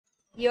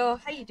Yo,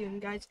 how you doing,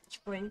 guys? It's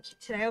your boy Inky.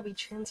 Today I'll be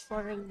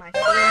transforming my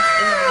friend's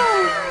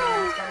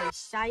He's got a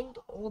signed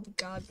old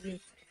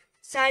godly,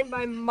 signed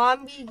by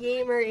Mombi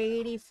Gamer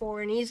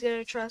 84, and he's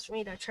gonna trust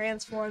me to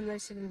transform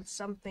this into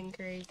something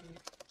crazy.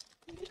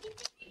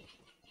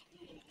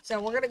 So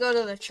we're gonna go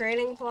to the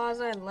trading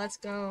plaza and let's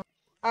go.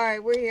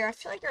 Alright, we're here. I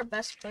feel like our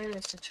best plan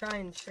is to try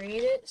and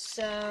trade it,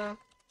 so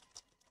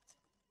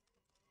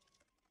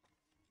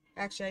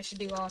actually I should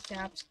do all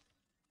caps.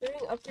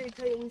 Doing upgrade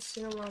Titan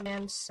Cinema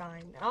Man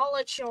sign. I'll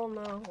let y'all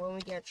know when we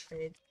get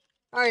traded.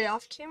 Alright,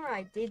 off camera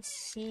I did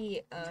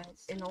see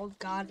an old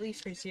godly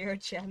for 0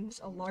 gems,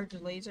 a large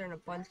laser, and a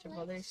bunch of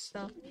other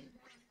stuff.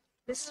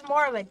 This is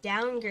more of a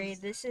downgrade.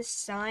 This is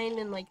signed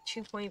in like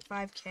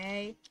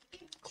 2.5k.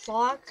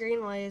 Clock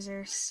green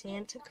laser,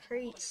 Santa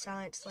crate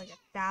sign. It's like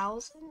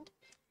 1,000,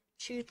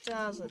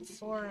 2,000,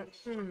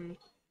 400.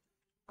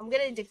 I'm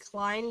gonna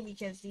decline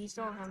because these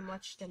don't have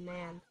much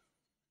demand.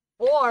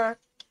 Or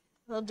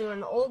he'll do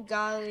an old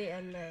godly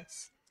and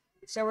this.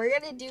 So we're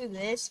gonna do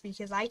this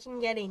because I can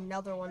get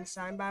another one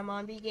signed by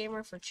Mombi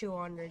Gamer for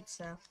 200.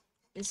 So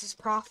this is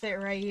profit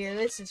right here.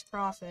 This is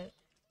profit.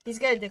 He's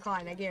gonna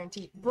decline, I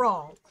guarantee.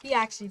 Bro, he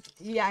actually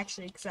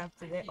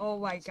accepted it. Oh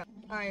my god.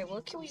 Alright,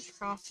 what can we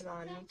profit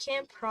on? We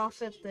can't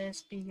profit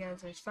this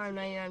because there's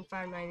 $5.99,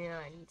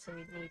 $5.99, so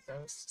we need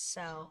those.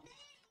 So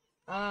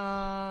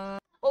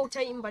oh,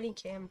 Titan Bunny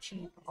Cam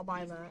cheap. I'll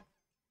buy that.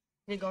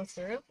 Did it go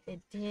through?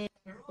 It did.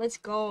 Let's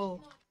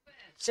go.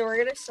 So we're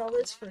gonna sell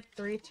this for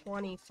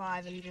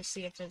 $325 and just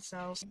see if it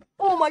sells.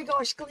 Oh my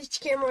gosh, glitch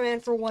cameraman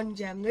for 1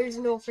 gem. There's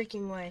no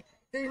freaking way.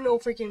 There's no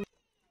freaking way.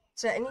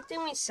 So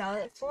anything we sell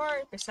it for,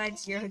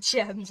 besides 0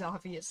 gems,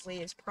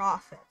 obviously, is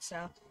profit.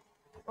 So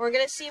we're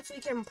gonna see if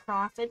we can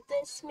profit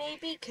this,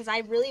 maybe, because I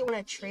really want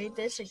to trade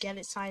this or get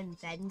it signed,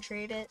 then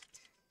trade it.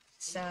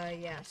 So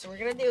yeah, so we're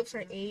gonna do it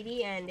for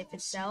 80, and if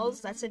it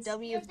sells, that's a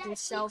W. If this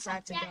sells,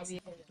 that's a W.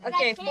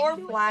 Okay, for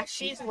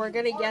flashies, we're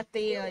gonna get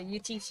the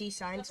UTC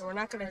signed, so we're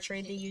not gonna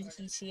trade the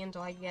UTC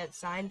until I get it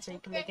signed, so you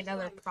can make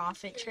another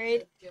profit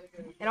trade.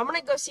 And I'm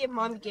gonna go see if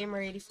Mombi Gamer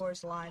 84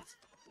 is live.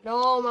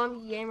 No,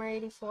 Mombi Gamer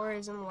 84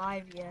 isn't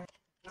live yet.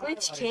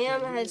 Glitch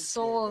Cam has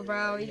sold,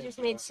 bro. He just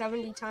made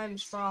 70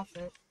 times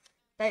profit.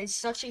 That is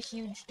such a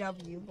huge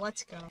W.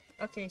 Let's go.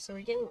 Okay, so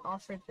we're getting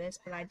offered this,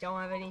 but I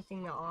don't have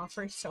anything to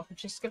offer, so I'm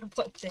just gonna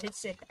put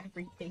this in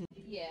everything.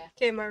 Yeah.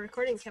 Okay, my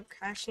recording kept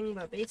crashing,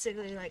 but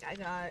basically, like,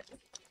 I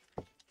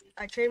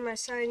traded my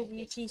signed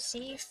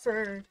UTC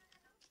for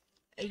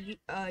a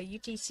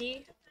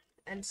UTC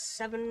and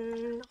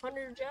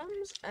 700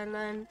 gems, and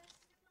then,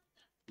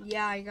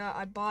 yeah,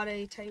 I bought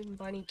a Titan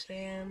Bunny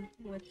Cam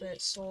with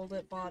it, sold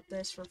it, bought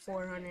this for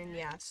 400,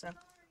 yeah, so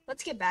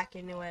let's get back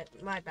into it.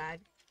 My bad.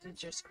 It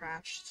just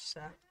crashed,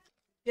 so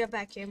get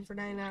back in for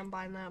 99. I'm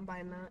buying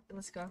that.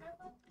 Let's go.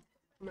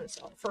 I'm gonna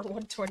sell it for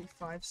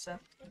 125. So,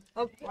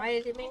 oh, why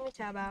did it make me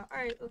tab out? All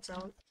right, let's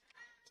sell it.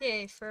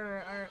 Okay,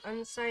 for our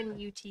unsigned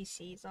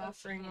UTCs,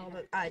 offering all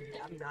the.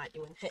 I'm not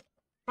doing it.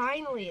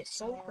 Finally, it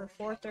sold for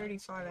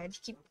 435. I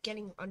just keep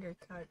getting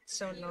undercut. It's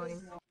so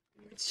annoying.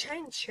 Let's try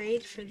and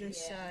trade for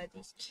this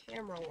these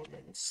camera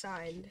women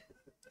signed.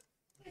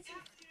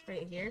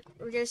 Right here.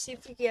 We're gonna see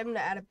if we can get him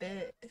to add a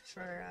bit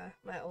for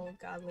my old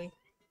godly.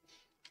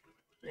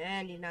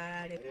 And he's not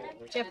at it.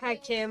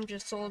 Jetpack Cam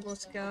just sold.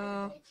 Let's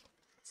go.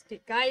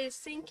 This guy is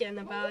thinking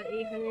about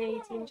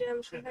 818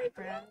 gems for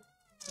Hyper.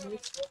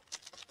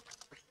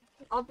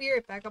 I'll be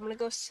right back. I'm gonna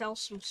go sell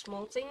some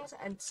small things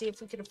and see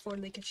if we can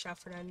afford like a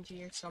Shepherd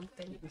NG or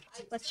something.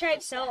 Let's try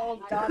and sell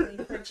old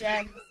godly for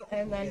gems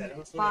and then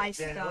buy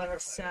stuff.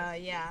 So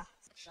yeah.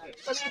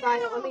 Let me buy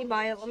it. Let me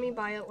buy it. Let me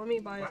buy it. Let me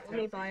buy it. Let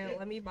me buy it.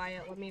 Let me buy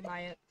it. Let me buy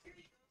it.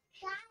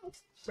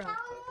 Bro.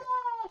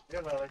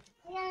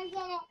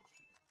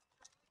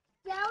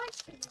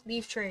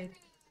 Leave trade.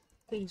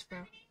 Please,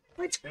 bro.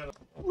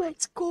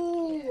 Let's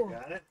go!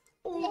 Got it?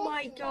 Oh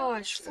my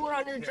gosh,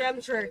 400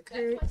 gems for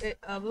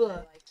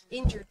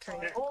injured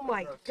crate. Oh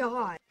my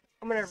god.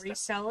 I'm gonna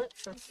resell it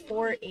for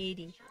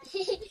 480.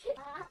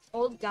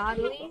 Old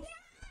godly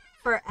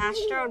for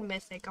Astro and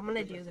Mythic. I'm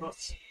gonna do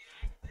this.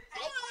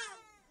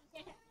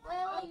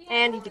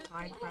 And he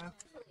declined, bro.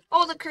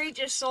 Oh, the crate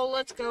just sold.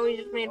 Let's go. He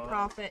just made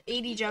profit.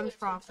 80 gems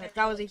profit.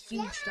 That was a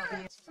huge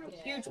W.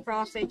 Huge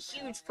profit.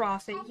 Huge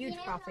profit. Huge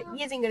profit.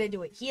 He isn't gonna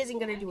do it. He isn't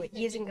gonna do it.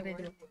 He isn't gonna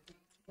do it.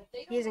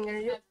 He isn't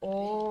gonna do it.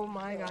 Oh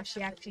my gosh,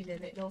 he actually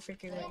did it. No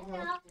freaking way.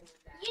 No.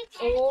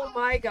 Oh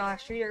my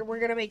gosh, we're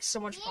gonna make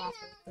so much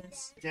profit with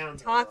this.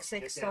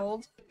 Toxic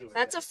sold.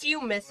 That's a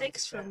few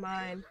mythics for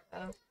mine.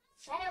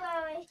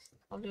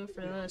 I'll do it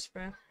for this,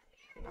 bro.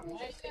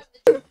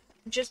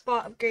 Just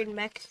bought upgrade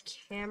mech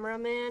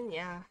cameraman.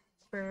 Yeah.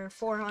 For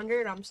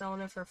 400, I'm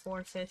selling it for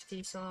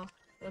 450, so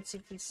let's see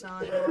if he's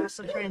selling it. I'm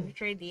also trying to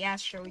trade the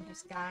Astro we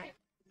just got.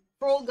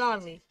 For old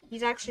godly,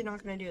 he's actually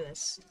not gonna do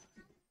this.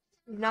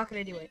 He's not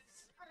gonna do it.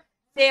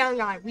 Stay on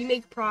God. We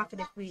make profit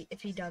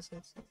if he does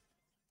this.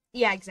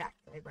 Yeah,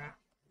 exactly, bro.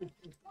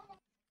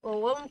 Well,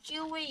 won't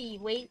you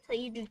wait till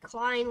you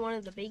decline one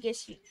of the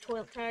biggest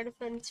toilet tower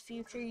defense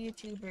future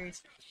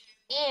YouTubers,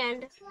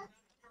 and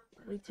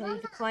We tell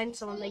you decline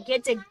someone that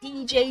gets a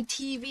DJ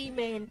TV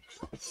man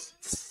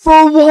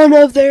for one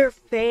of their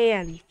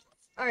fans.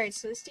 Alright,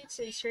 so this dude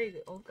says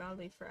straight old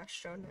godly for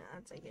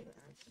astronauts. I give it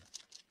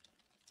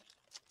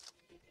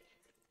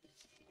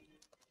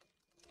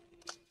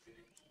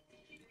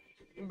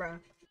that. Bruh.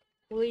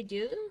 Will we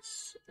do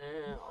this?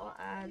 I'll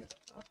add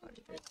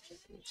 100.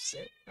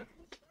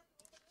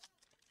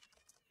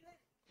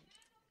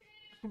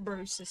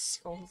 Bruce's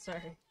skull,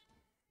 sorry.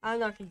 I don't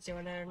know if he's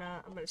doing it or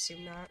not. I'm gonna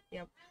assume not.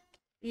 Yep.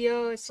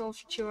 Yo, it's sold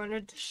for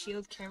 200. The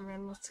shield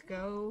cameraman, let's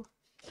go.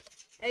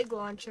 Egg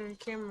launcher,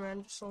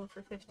 cameraman sold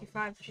for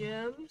 55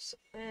 gems.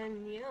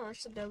 And yeah,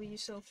 that's a W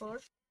so far.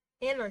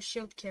 And our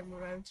shield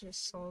cameraman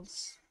just sold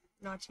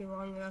not too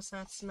long ago, so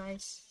that's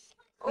nice.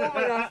 Oh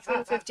my god,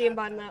 350 and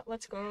buying that.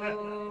 Let's go.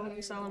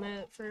 I'm selling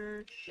it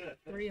for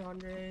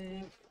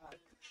 300.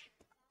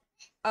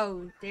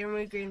 Oh, they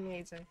removed green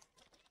laser.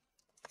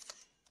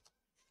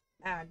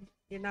 Add.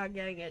 You're not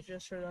getting it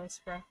just for those,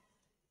 bro.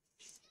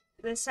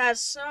 This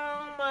has so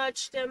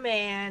much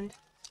demand.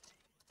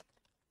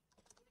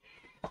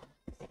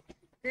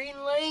 Green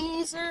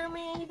laser,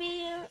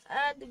 maybe?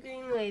 Add the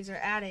green laser.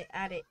 Add it,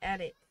 add it,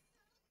 add it.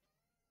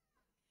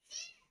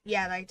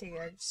 Yeah, I take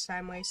it. It's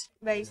time waste.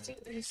 But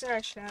he said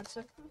I should add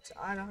something. Let's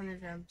add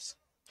 100 gems.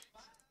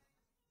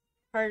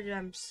 100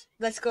 gems.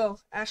 Let's go,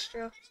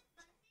 Astro.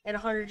 And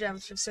 100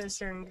 gems for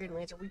Sinister and Green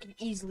Laser. We can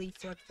easily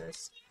flip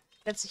this.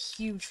 That's a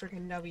huge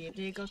freaking W.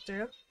 Did it go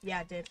through?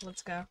 Yeah, it did.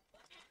 Let's go.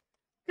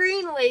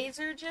 Green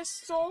Laser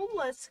just sold.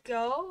 Let's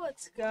go.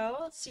 Let's go.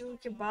 Let's see what we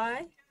can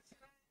buy.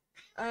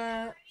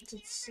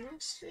 Did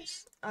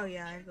Sinisters? Oh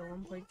yeah, I have the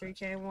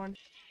 1.3k one.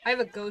 I have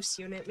a ghost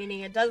unit,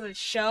 meaning it doesn't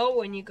show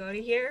when you go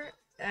to here.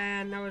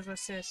 And there was a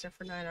Sinister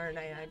for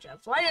 999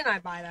 gems. Why didn't I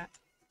buy that?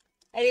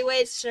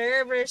 Anyway,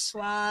 server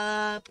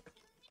swap.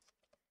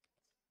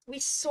 We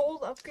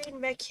sold Upgrade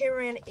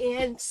Mechaniran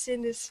and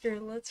Sinister.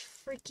 Let's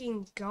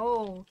freaking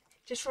go.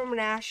 Just from an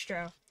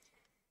Astro.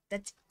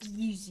 That's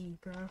easy,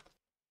 bro.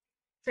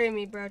 Trade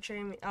me, bro.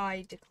 Trade me. Oh,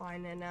 I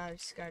declined it. Now I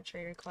just got a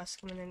trade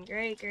request coming in.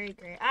 Great, great,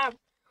 great.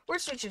 We're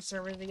switching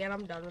servers again.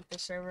 I'm done with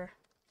this server.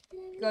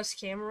 Ghost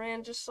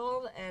Cameraman just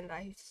sold, and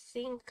I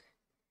think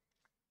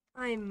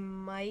I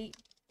might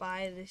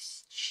buy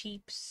this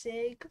cheap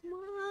Sigma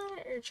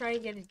or try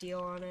and get a deal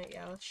on it.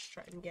 Yeah, let's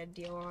try and get a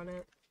deal on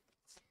it.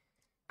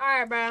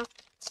 Alright, bro.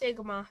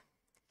 Sigma.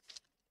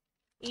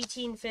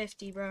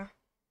 1850, bro.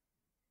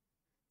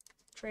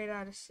 Trade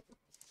out of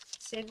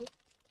Sigma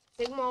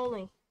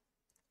only.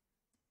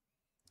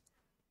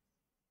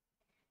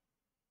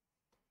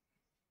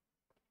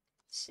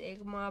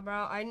 Sigma,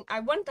 bro. I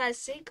want that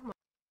Sigma.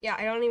 Yeah,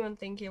 I don't even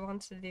think he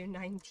wants to do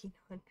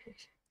 1900.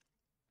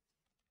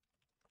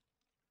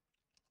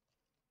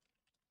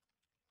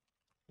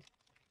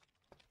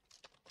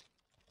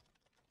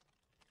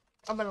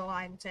 I'm gonna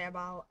lie and say I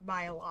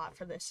buy a lot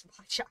for this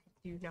much. I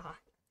do not.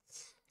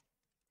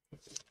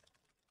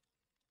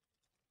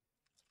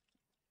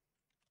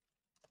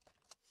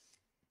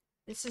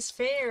 This is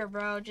fair,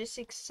 bro. Just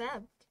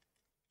accept.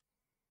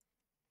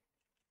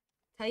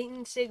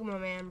 Titan Sigma,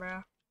 man,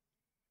 bro.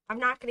 I'm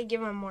not gonna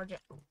give him more.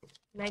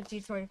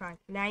 1925.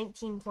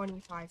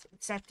 1925.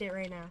 Accept it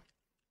right now.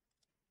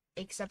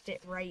 Accept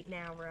it right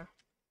now, bro.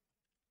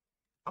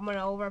 I'm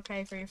gonna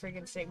overpay for your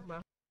freaking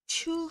Sigma.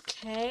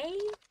 2K?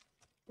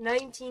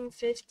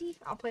 1950?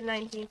 I'll put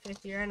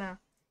 1950 right now.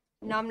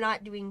 No, I'm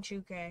not doing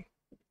 2K.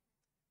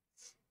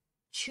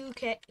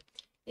 2K.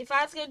 If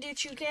I was gonna do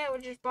 2K, I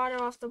would just bought it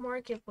off the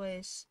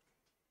marketplace.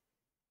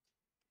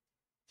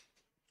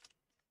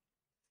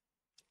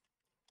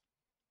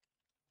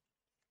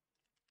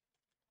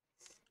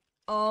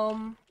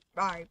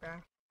 Alright,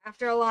 bro.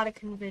 After a lot of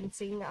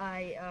convincing,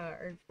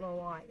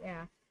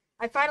 yeah.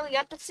 I finally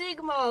got the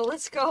Sigma.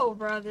 Let's go,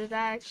 brother.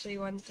 That actually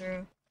went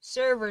through.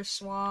 Server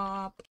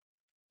swap.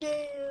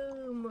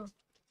 Damn.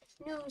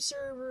 New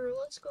server.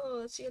 Let's go.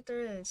 Let's see what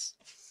there is.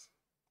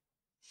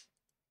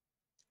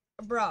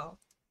 Bro.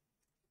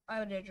 I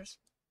would just.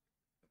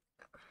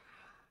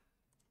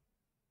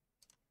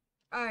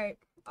 Alright.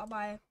 I'll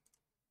buy.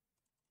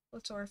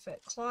 What's worth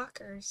it?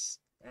 Clockers.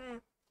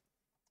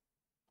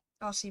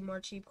 I'll see more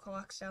cheap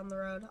clocks down the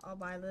road. I'll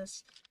buy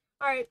this.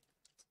 Alright.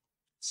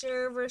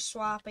 Server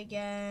swap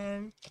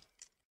again.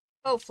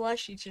 Oh,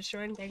 Fleshy just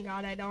showing. Thank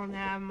God I don't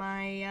have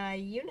my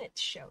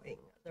units showing.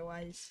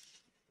 Otherwise,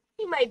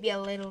 he might be a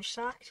little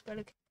shocked, but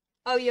okay.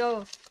 Oh,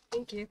 yo.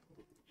 Thank you.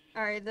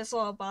 Alright, this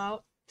all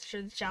about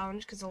for the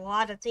challenge, because a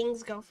lot of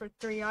things go for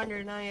 300,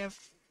 and I have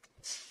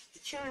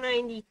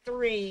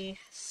 293.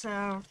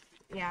 So,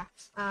 yeah.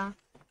 I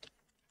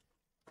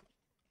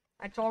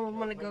told him I'm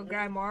gonna go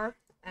grab more,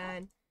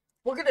 and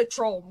we're gonna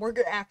troll him. We're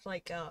gonna act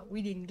like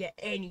we didn't get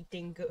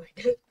anything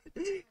good.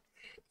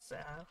 So,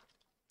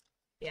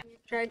 yeah.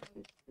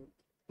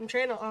 I'm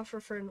trying to offer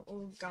for an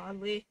old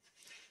godly,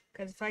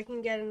 because if I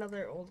can get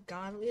another old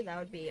godly, that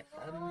would be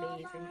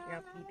amazing.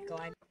 Yep,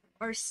 glide.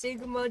 Our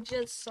Sigma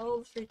just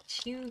sold for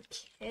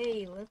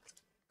 2K. Let's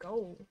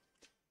go.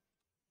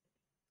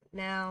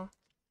 Now,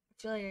 I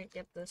feel like I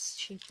get this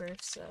cheaper,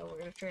 so we're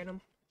gonna trade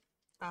them.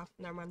 Oh,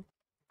 never mind.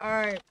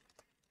 Alright,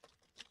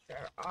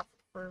 Offer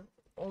for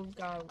old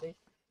godly.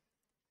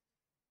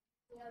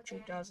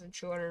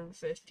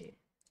 2,250.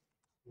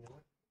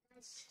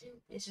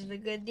 This is a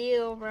good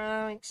deal,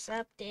 bro.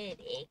 Accept it.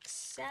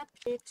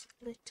 Accept it,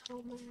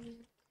 little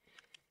man.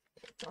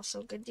 It's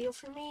also a good deal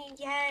for me.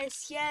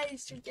 Yes,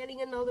 yes. You're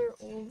getting another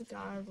old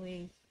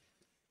godly.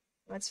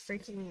 Let's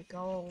freaking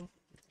go.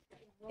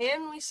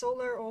 And we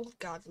sold our old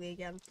godly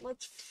again.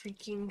 Let's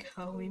freaking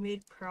go. We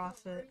made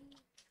profit.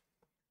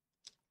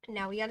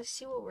 Now we gotta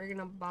see what we're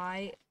gonna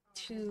buy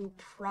to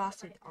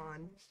profit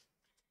on.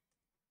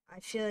 I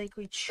feel like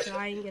we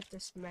try and get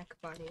this mech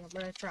bunny. I'm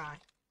gonna try.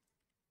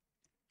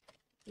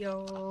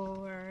 Yo,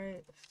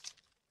 alright.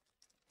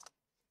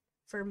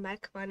 For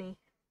mech bunny.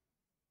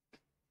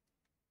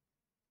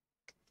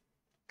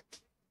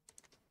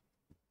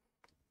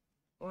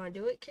 Wanna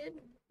do it, kid?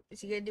 Is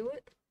he gonna do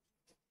it?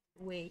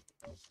 Wait.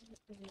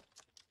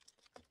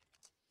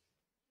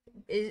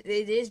 It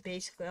is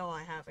basically all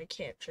I have. I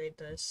can't trade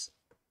this.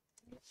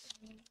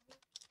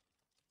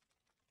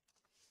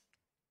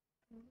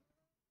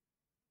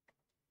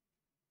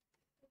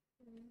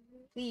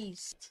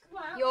 Please.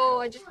 Yo,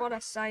 I just bought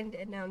a signed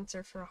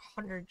announcer for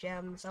 100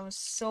 gems. That was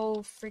so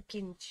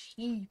freaking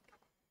cheap.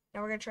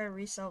 Now we're gonna try to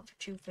resell it for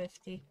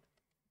 250.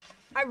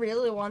 I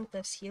really want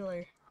this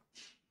healer.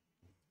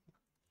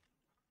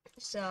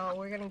 So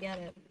we're gonna get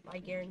it. I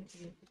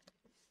guarantee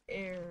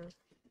you.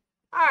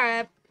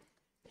 Alright.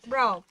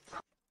 Bro.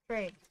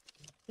 Trade.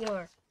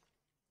 Healer.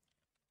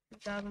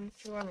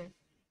 2,200.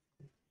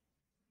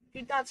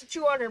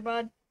 2,200,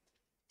 bud.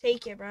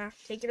 Take it, bro.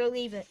 Take it or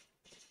leave it.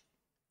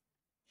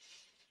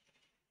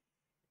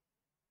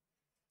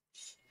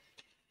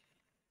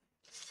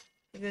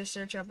 You're gonna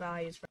search up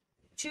values, bro.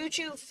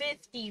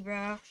 2,250,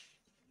 bro.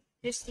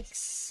 Just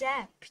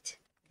accept.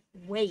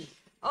 Wait.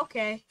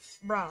 Okay,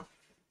 bro.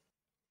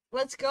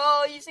 Let's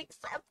go. He's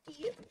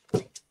accepting.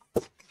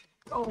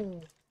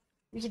 Oh.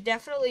 We could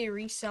definitely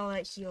resell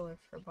that healer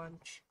for a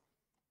bunch.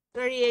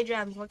 38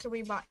 gems. What can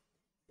we buy?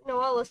 You know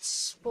what? Let's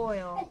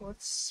spoil.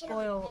 Let's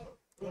spoil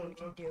what we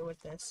can do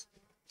with this.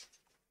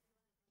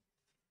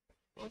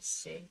 Let's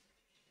see.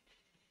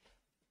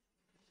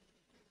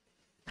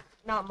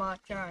 Not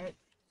much. Alright.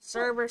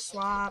 Server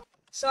swap.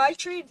 So I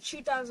traded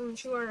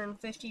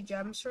 2,250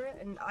 gems for it,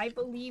 and I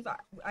believe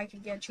I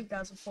could get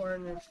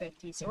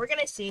 2,450. So we're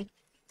gonna see.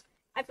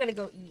 I'm gonna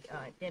go eat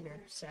dinner,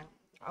 so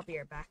I'll be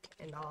right back,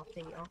 and I'll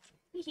pay y'all.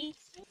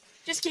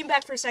 Just came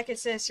back for a second,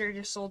 sister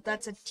just sold.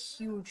 That's a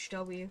huge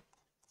W.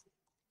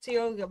 So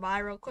you'll goodbye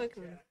real quick.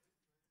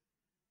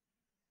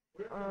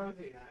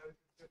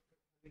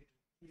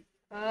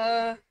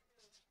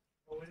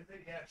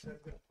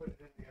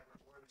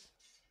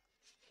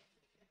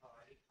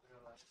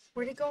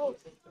 Where'd it go?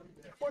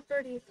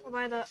 430. I'll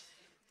buy that.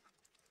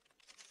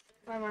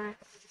 Bye.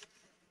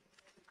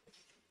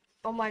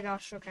 Oh my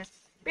gosh, okay.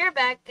 Be right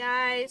back,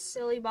 guys.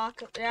 Silly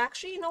bot.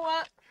 Actually, you know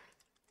what?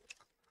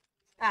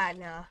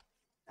 Nah.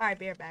 Alright,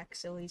 be right back,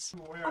 sillies.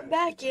 I'm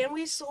back, and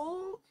we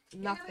sold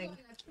nothing.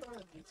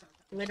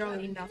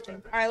 Literally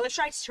nothing. Alright, let's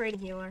try trade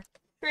healer.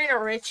 Trade a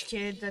rich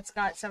kid that's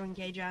got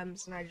 7k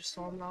gems, and I just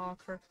sold him the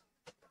offer.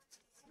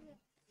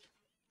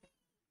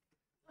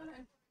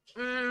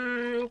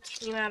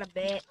 Came out a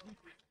bit.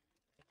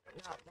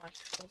 Not much.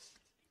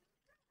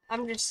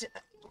 I'm just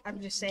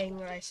saying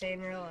what I say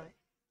in real life.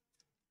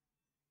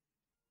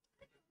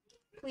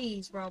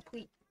 Please, bro,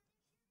 please.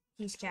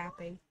 He's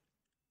capping.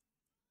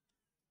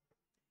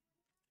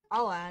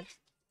 I'll add.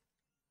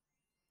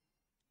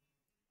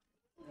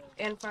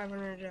 And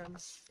 500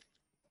 gems.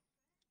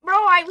 Bro,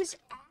 I was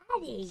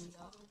adding.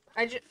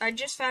 I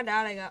just found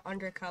out I got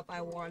undercut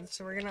by 1,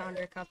 so we're gonna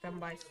undercut them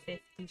by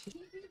 50.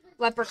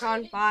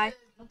 Leprechaun, bye.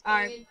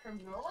 Alright.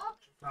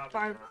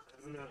 5.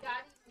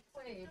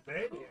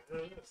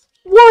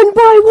 1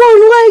 by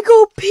 1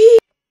 Lego piece!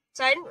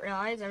 So I didn't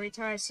realize every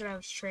time I said I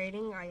was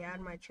trading, I had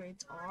my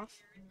trades off.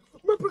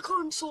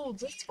 Leprechaun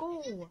sold, let's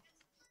go!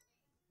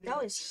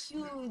 That was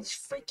huge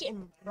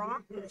freaking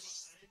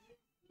rockers.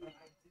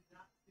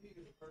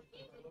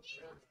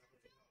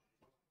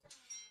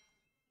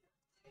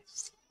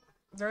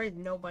 There is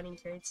no bunny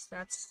crates.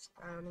 That's,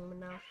 I don't even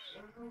know.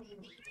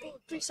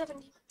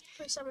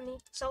 370.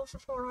 Sell it for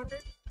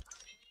 400.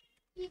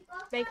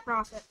 Make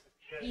profit.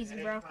 Easy,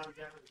 bro.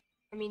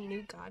 I mean,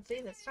 new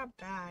godly. That's not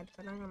bad,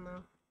 but I don't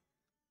know.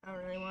 I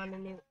don't really want a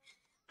new.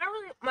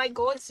 My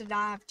goal is to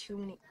not have too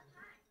many.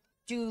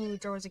 Dude,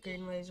 there was a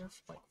green laser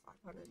for like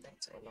 500.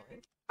 That's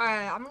annoying.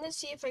 Alright, I'm gonna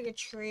see if I could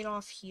trade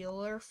off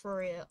healer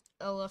for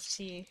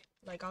LFC.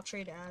 Like, I'll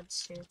trade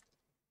ads too.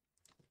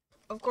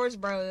 Of course,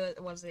 bro,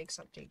 wasn't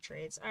accepting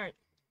trades. Alright.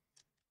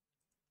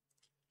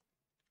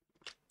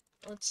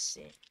 Let's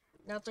see.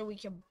 Nothing we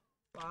can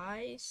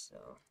buy,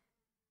 so.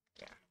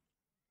 Yeah.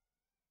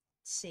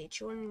 Let's see.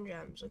 200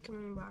 gems. What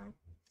can we buy?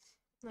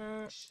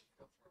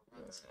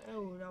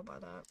 Oh, not buy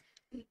that.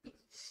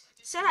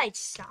 Said I'd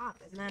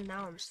stop, and then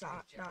now I'm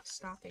not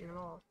stopping at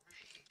all.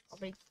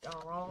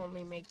 I'll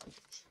only make.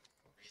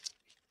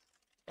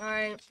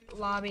 Alright,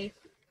 lobby.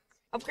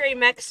 Upgrade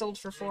mech sold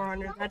for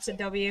 400. That's a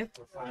W.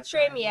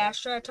 Trade me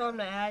Astra. I told him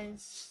to add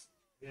his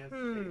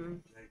Hmm.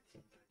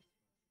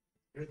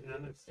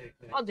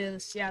 I'll do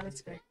this. Yeah,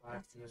 that's good.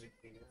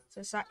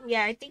 So,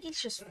 yeah, I think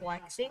he's just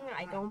flexing.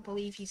 I don't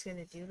believe he's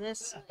gonna do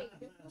this.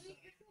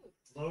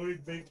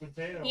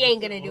 He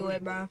ain't gonna do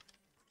it, bro.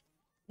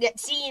 Yeah,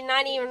 see, you're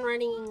not even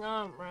running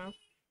on, bro.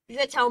 He's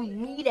gonna tell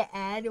me to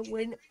add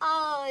when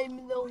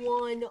I'm the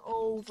one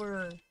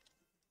over.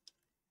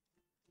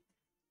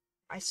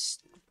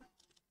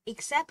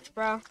 Accept,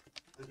 bro.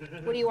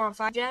 What do you want,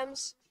 5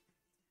 gems?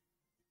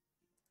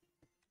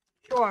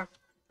 Sure.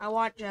 I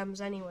want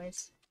gems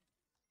anyways.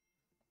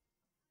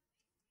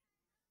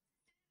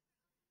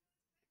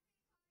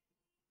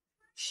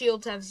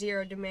 Shields have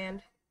 0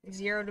 demand.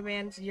 0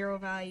 demand, 0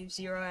 value,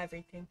 0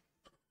 everything.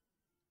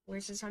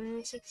 Where's his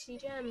 160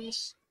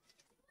 gems?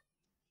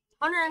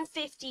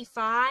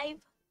 155?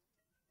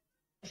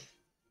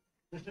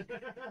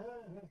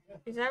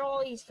 Is that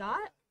all he's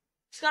got?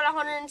 He's got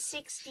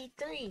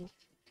 163.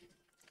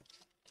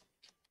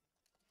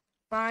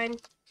 Fine.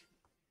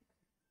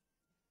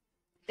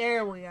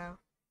 There we go.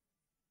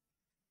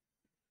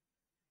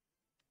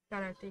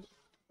 Got our 3.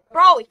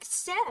 Bro,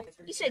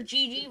 accept. You said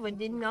GG, but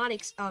did not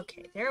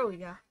okay, there we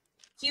go.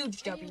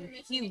 Huge W.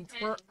 Huge.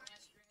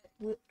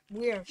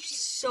 We're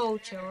so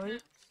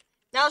chilling.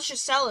 Now let's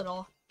just sell it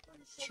all.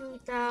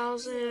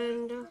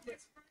 2,000.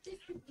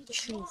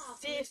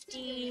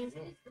 250.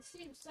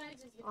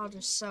 I'll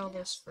just sell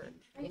this for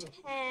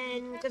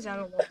 10 because I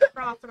don't want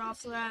profit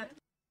off of that.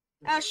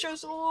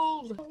 Astro's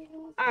old.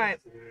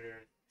 Alright.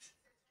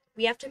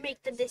 We have to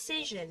make the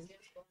decision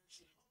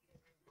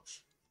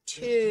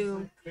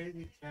to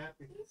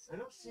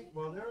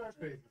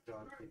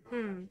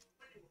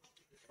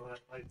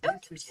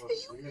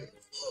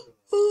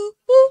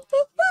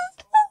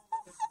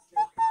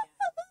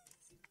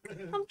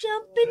I'm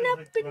jumping up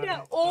and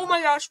down. Oh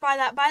my gosh, buy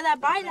that, buy that,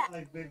 buy that.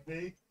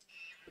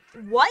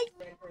 What?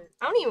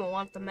 I don't even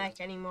want the mech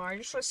anymore. I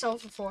just want to sell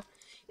it for 4.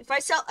 If I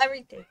sell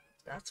everything,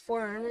 that's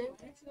 400.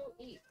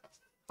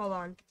 Hold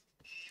on.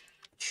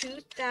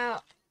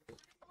 2,000.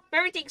 If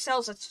everything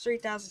sells, that's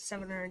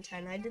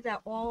 3,710. I did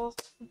that all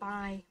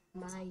by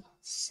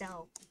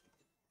myself.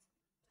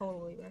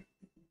 Totally, bro.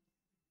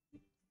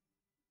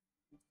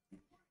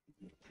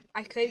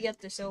 I could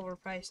get this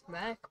overpriced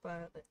mech,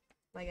 but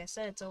like I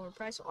said, it's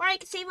overpriced. Or I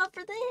could save up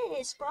for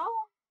this, bro.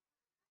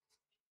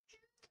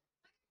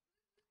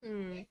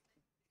 I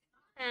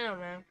don't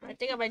know. I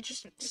think I might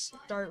just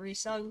start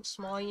reselling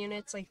small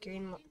units like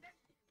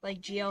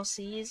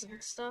GLCs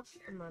and stuff,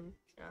 and then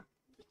yeah.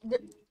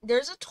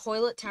 There's a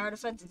toilet tower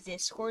defense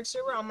Discord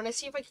server. I'm gonna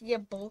see if I can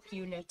get bulk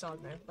units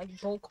on there,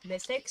 like bulk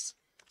mythics,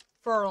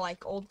 for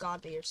like old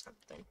godly or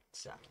something.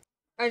 So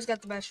I just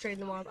got the best trade in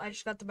the world. I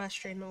just got the best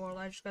trade in the world.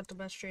 I just got the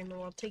best trade in the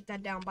world. Take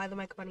that down. Buy the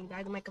mech money.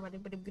 Buy the mech money.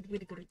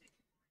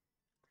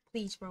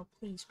 Please, bro.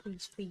 Please,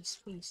 please, please,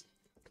 please.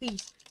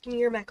 Please, give me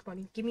your mech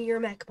money. Give me your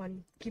mech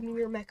money. Give me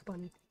your mech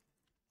money.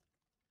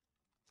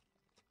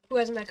 Who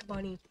has mech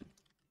money?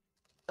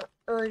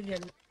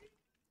 Urgent.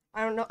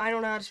 I don't know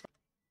how to spell.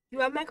 You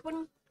have mech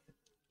bunny?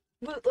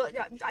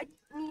 I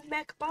need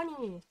mech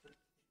bunny.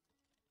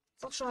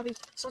 Slash lobby.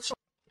 Slash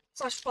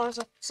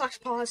plaza. Slash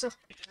plaza.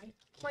 Oh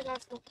my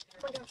gosh. Oh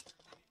my gosh.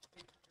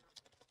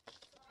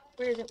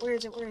 Where is it? Where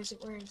is it? Where is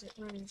it? Where is it?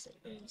 Where is it?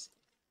 Where is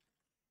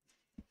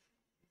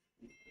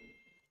it?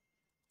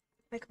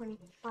 Mech bunny.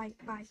 Buy.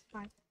 Buy.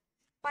 Buy.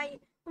 Buy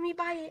it. Let me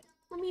buy it.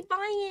 Let me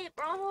buy it,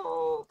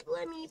 bro.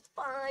 Let me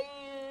buy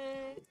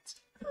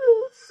it.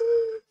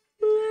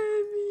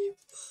 Let me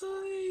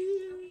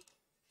buy it.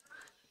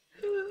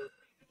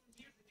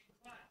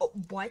 Oh,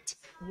 what?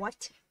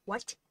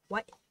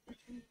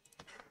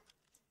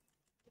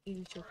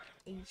 82.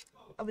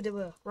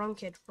 Oh, wrong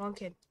kid.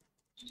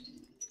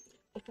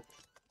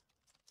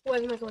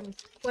 Where's my money?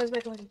 Where's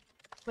my money?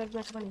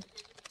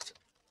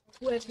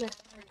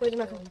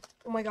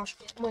 Oh my gosh.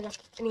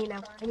 I need it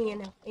now.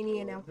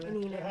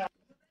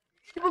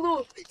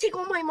 No, take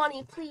all my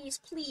money, please.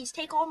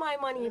 Take all my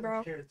money,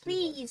 bro.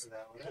 Please.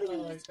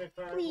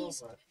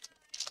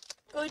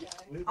 Good.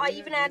 I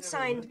even add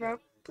signed, bro.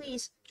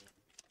 Please.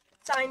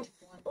 Signed.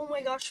 Oh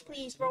my gosh,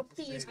 please, bro.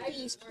 Please.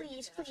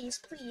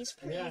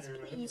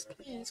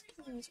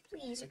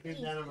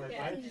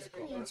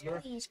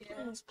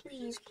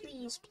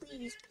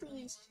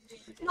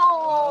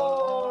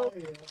 No.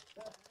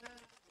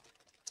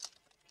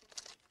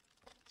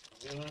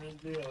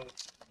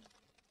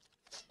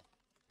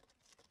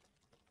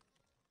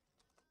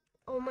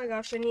 Oh my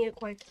gosh, I need it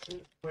quick.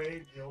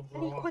 I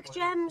need quick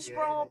gems,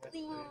 bro.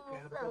 Please.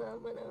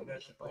 I'm gonna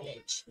put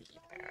it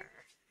cheaper.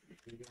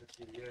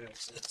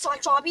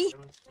 Slash lobby,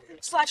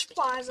 slash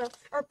plaza,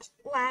 or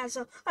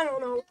plaza. I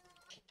don't know.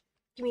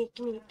 Give me it,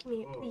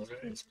 please.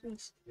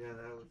 Yeah,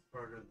 that was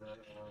part of the.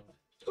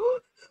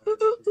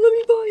 Let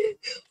me buy it.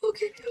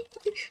 Okay.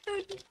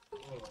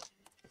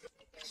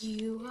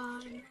 You are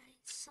my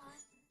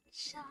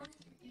sunshine,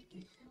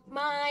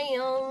 my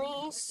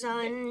only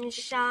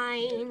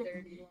sunshine.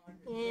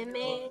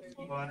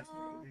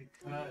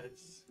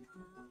 Because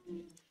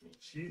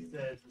she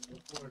said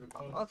before the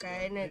post.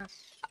 Okay, and it.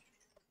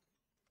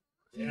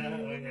 Yeah, You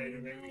oh are yeah,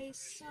 you're making my me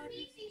sunshine,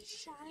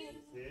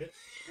 see it.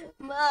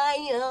 my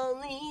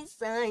only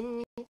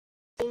sunshine.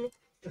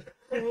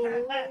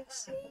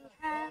 Makes me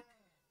happy.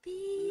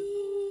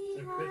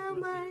 The Are Christmas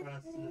my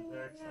across to the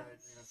dark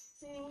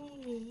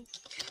side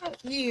now.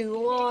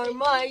 You are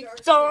my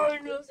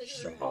sunshine.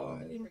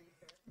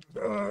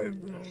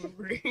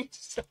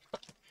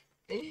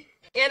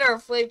 And our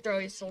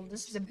flamethrower song.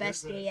 This is the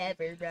best day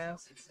ever, bro.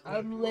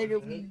 I'm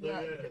literally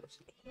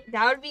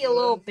that would be a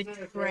little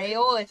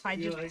betrayal if I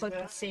just put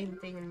the same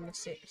thing in the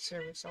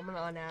server. So I'm gonna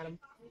unadd him.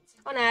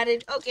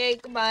 Unadded. Okay,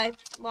 goodbye,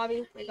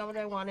 Bobby. I got what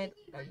I wanted.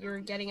 You're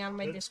getting out of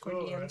my Discord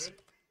DMs.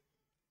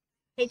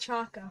 Hey,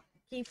 Chaka.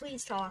 Can you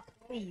please talk?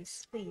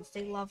 Please, please.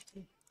 They love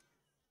to.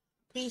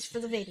 Please, for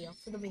the video.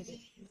 For the video.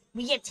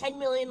 We get 10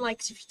 million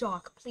likes if you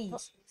talk.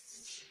 Please.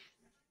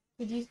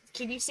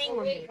 Can you sing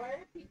with me?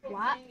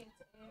 What?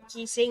 Can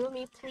you sing with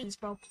me? Please,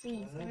 bro.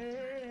 Please.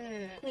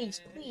 Please,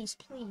 please,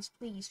 please,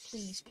 please,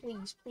 please,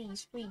 please,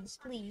 please, please,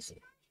 please.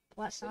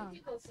 What song?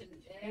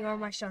 You are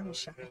my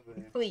sunshine.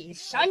 Please.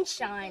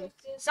 Sunshine.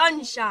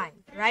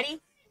 Sunshine.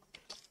 Ready?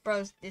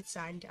 Bro, it's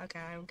signed. Okay,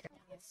 I don't care.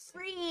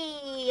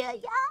 Free. Yeah.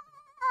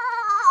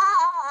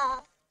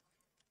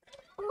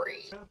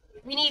 Free.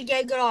 We need to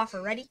get a good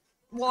offer. Ready?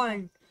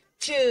 1,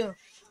 2.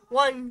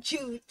 1,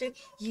 2, 3.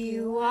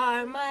 You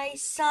are my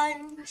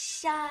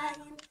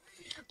sunshine,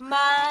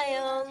 my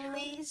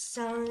only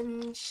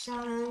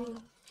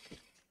sunshine.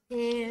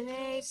 It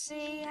makes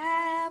me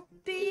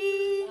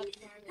happy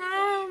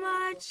how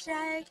much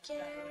I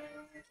care.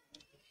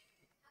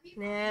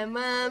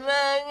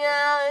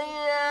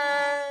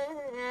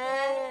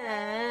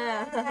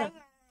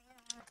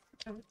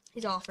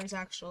 His offer's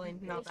actually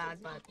not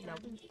bad, but no.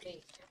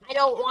 I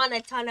don't want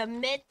a ton of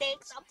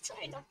mythics. I'm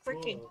trying to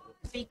freaking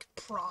make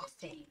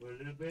profit.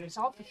 It's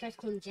all for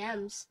 15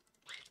 gems.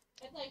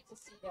 I'd like to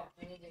see that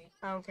movie.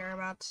 I don't care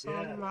about the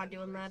song. I'm not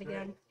doing that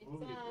again.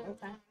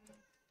 Okay.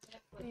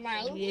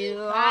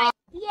 95.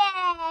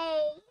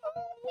 Yay!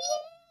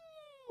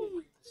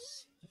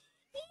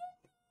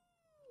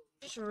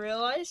 Just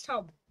realized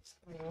how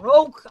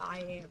broke I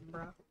am,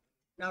 bro.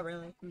 Not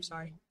really. I'm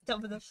sorry.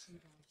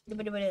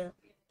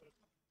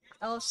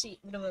 LC.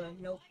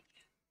 Nope.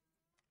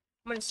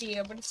 I'm gonna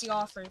see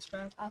offers,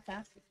 bro.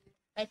 Okay.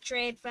 I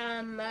trade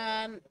from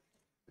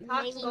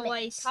Talking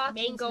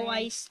mango man.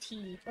 iced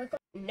tea.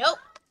 Nope.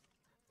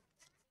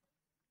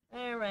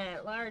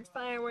 Alright, large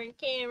firework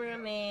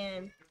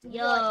cameraman.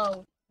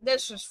 Yo,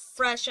 this was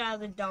fresh out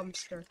of the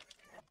dumpster.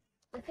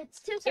 If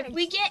it's too If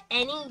we get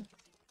any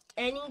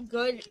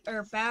good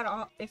or bad,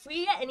 if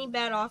we get any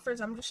bad offers,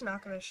 I'm just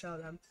not gonna show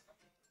them.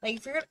 Like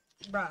if you're gonna,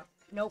 bro,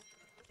 nope.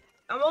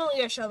 I'm only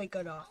gonna show the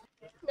good offers.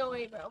 No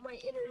way, bro. My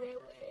internet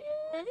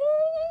went.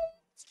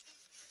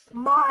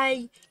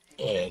 My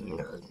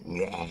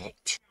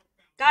internet.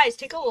 Guys,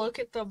 take a look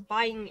at the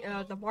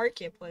the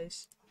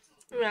marketplace.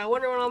 I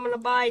wonder what I'm gonna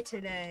buy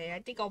today. I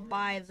think I'll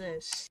buy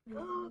this.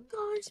 Oh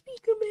God,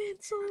 Speaker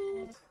Man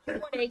sold.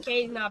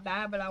 1K is not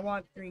bad, but I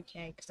want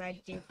 3K because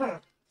I did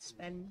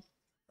spend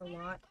a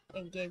lot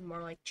and gave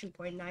more like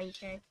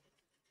 2.9K.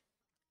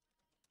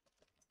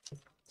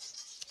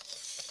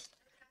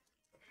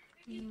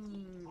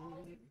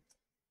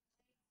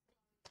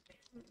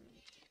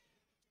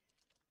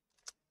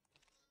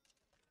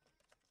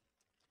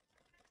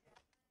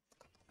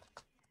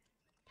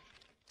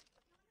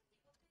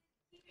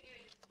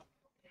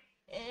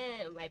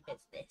 My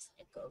business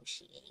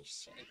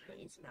negotiation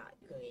is not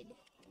good.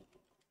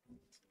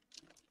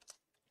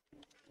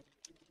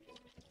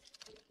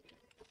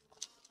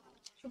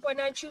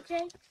 $2.92K?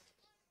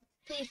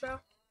 Please, bro.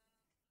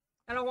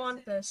 I don't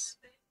want this.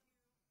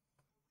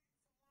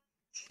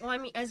 Well, I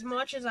mean, as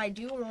much as I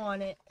do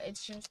want it,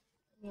 it's just,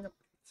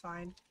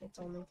 fine. It's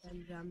only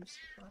 10 gems.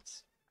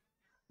 Plus.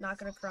 Not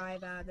gonna cry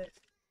about it.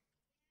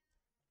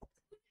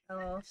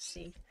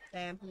 LLC.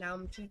 Damn, now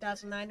I'm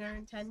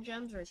 2,910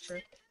 gems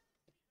richer.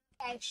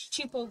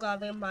 Cheapo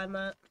goddamn by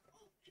that.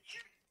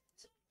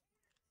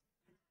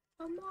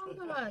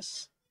 Among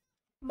Us.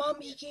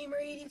 Mommy Gamer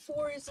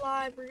 84 is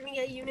live. We're gonna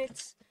get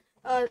units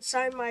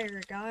signed by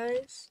her,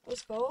 guys.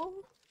 Let's go.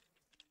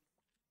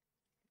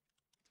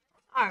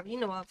 Alright, you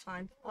know what?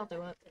 Fine. I'll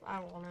do it. I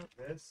don't want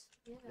it.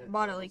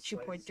 Bought it like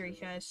 2.3,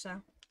 guys,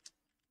 so.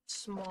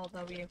 Small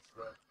W.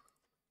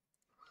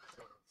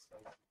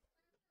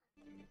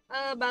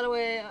 By the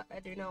way, I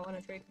do not want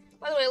to trade.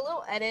 By the way, a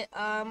little edit.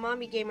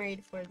 Mommy Gamer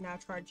 84 is now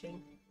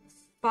charging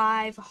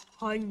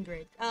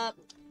 500.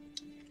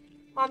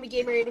 Mommy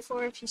Gamer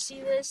 84, if you see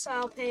this,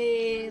 I'll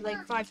pay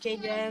like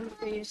 5K gems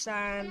for you to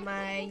sign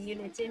my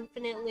units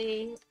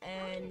infinitely,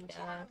 and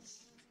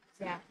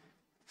yeah.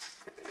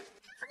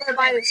 I'm gonna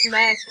buy this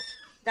mech.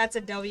 That's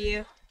a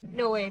W.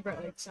 No way, bro.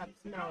 It's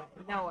no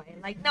way.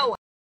 Like, no way.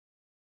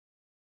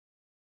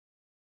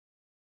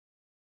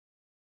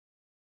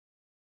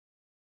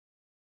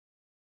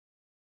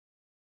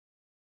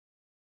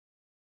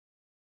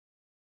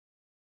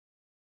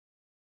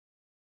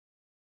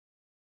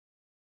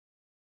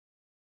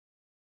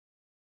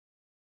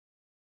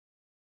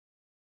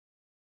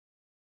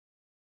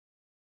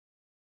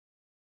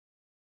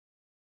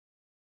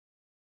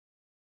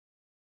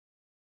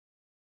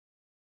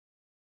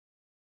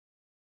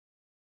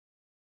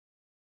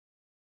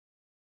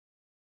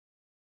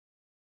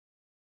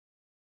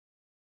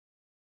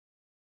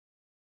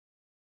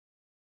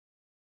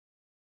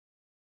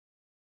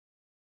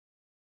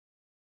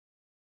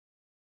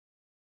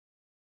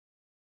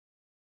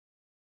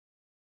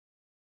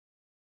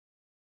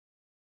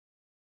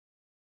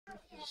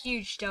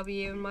 Huge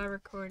W in my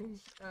recording.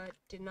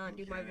 Did not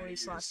do my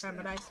voice last time,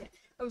 but I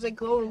was like,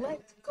 go,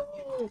 let's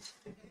go.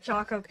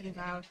 Choco can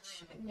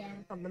vouch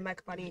Yeah. on the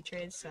Mech Bunny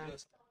trade, so.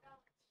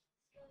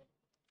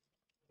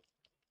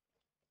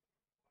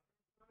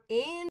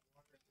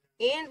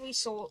 And we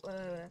sold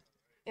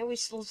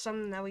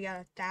something that we got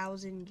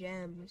 1,000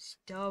 gems.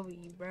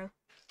 W, bro.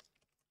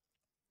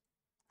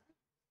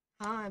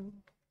 Hi.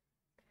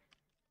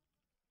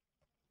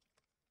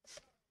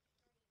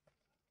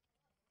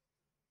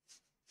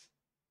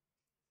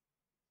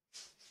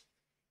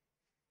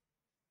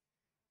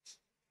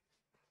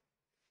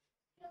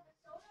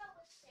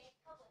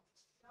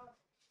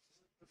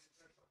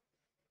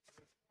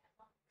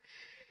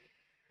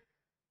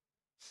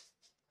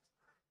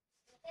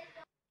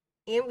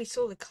 And we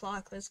sold a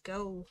clock. Let's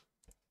go.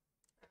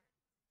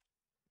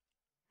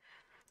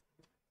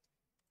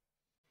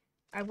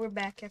 We're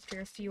back after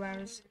a few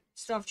hours.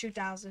 Still have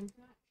 2,000.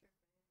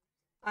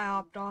 I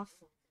hopped off.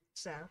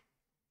 So.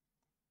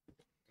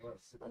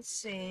 Let's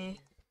see.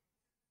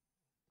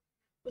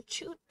 With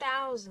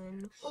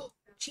 2,000. Oh,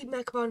 cheap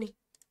Mech Bunny.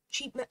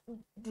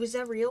 Was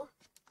that real?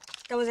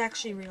 That was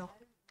actually real.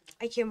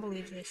 I can't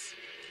believe this.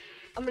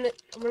 I'm gonna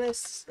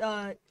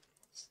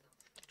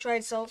try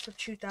to sell it for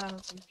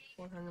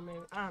 2,400 maybe.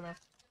 I don't know.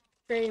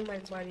 Trading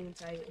my money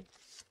inside.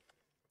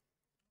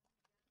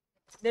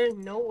 There's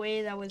no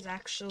way that was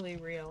actually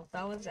real.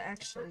 That was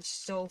actually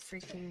so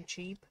freaking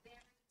cheap.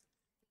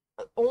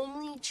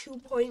 Only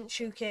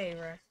 2.2k,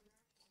 right?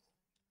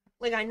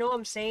 Like, I know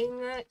I'm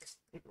saying that 'cause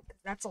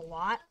that's a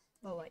lot,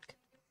 but like,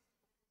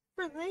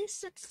 for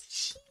this, it's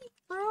cheap,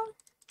 bro.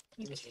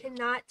 You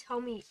cannot tell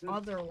me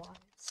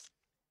otherwise.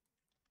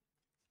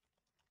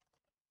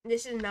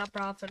 This is not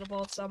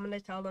profitable, so I'm gonna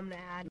tell them to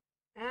add.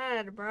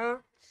 Add,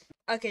 bro.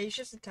 Okay, it's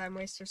just a time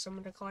waster,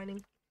 someone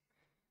declining.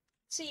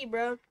 See,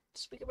 bro.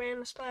 Speak about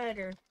the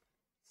spider.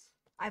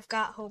 I've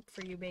got hope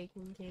for you,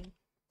 Bacon King.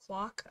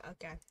 Clock?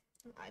 Okay.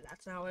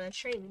 That's not what I was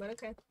trading, but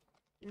okay.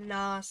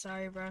 Nah,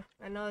 sorry, bro.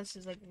 I know this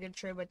is like a good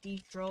trade, but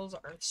these drills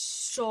are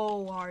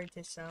so hard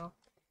to sell.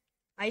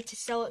 I had to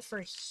sell it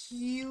for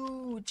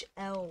huge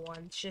L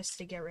once just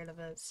to get rid of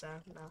it,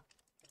 so no.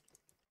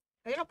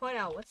 I gotta point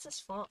out, what's this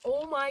font?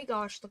 Oh my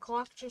gosh, the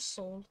clock just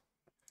sold.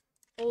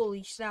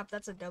 Holy snap,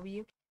 that's a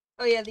W.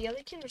 Oh yeah, the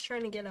other kid was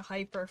trying to get a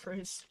hyper for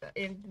his,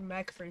 in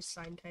mech for his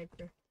sign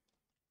typer.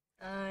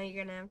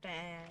 You're gonna have to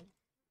add.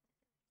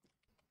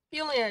 He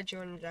only had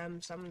 200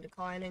 gems, so I'm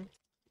declining.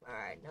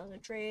 Alright, another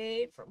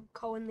trade from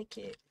Cohen the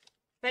Kid.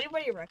 If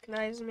anybody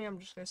recognizes me, I'm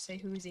just gonna say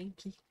who's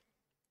Inky.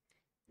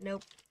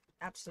 Nope,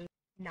 absolutely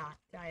not.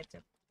 I have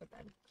to put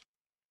that in.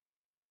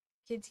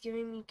 Kid's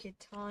giving me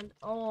Catan.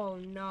 Oh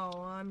no,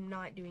 I'm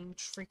not doing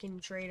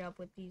freaking trade up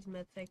with these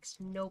mythics.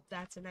 Nope,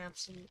 that's an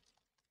absolute.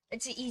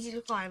 It's an easy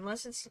decline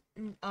unless it's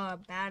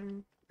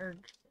bad or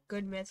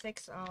good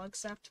mythics. I'll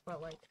accept,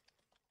 but like,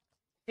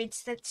 if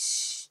it's that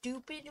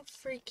stupid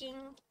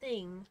freaking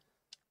thing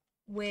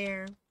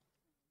where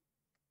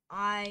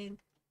I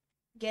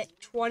get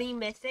 20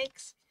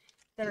 mythics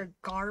that are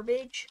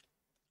garbage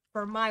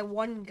for my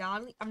one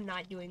godly, I'm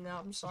not doing that.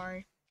 I'm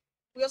sorry.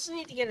 We also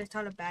need to get a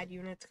ton of bad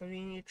units because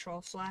we need to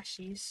troll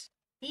flashies.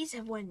 These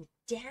have went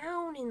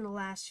down in the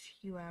last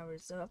few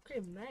hours. The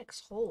upgrade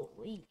max,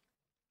 holy.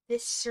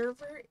 This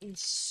server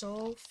is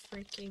so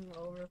freaking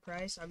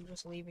overpriced. I'm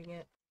just leaving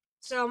it.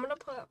 So I'm gonna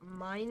put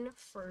mine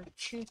for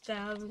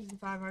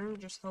 2,500.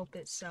 Just hope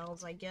it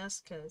sells, I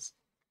guess, because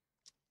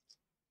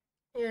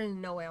there's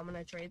no way I'm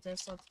gonna trade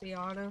this. Let's be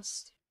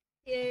honest.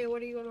 Yay!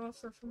 What are you gonna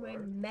offer for my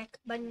Mech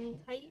Bunny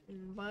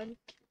Titan, bud?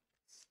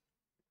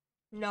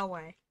 No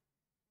way.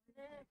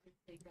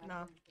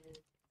 No.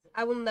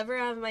 I will never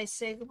have my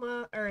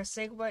Sigma or a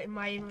Sigma in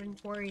my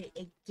inventory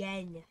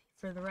again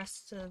for the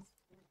rest of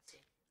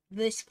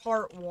this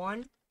part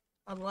 1,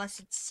 unless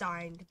it's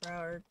signed, bro,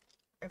 or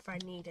if I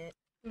need it.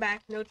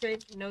 Back, no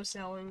trade, no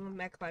selling,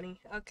 Mech Bunny.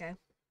 Okay.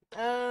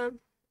 For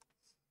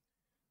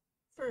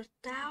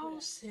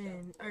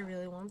 1,000, I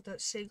really want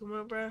that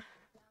Sigma, bro.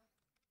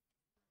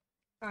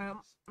 I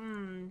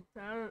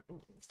don't,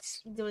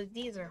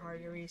 these are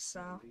hard to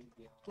resell.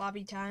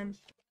 Lobby time.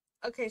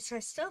 Okay, so I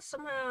still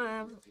somehow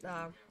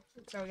have,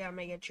 so we gotta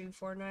make it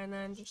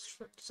 2,499 just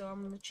for, so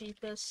I'm the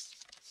cheapest.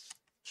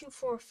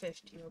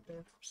 2,450 will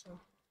do, so.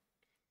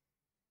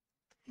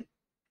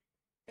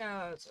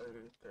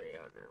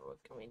 1,300,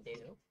 what can we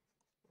do?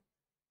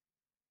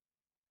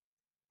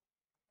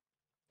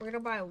 We're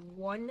gonna buy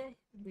one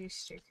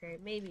booster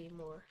crate, maybe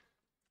more.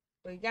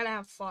 But you gotta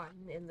have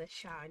fun in the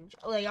challenge.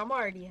 Like, I'm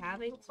already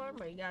having fun,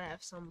 but you gotta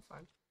have some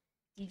fun.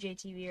 DJ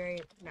TV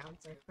right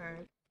announcer,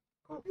 alright.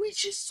 Oh, we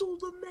just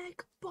sold a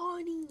Mech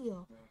Bunny!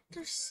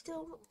 There's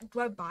still. Do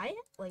I buy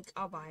it? Like,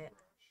 I'll buy it.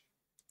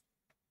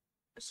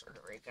 I sort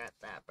of regret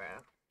that,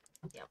 bro.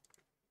 Yep.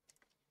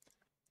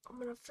 I'm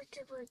gonna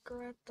freaking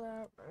regret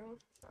that, bro.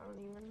 I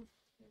don't even.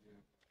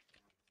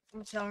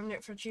 I'm selling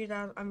it for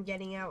 2,000. I'm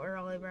getting out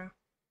early, bro.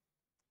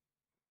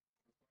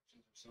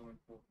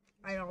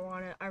 I don't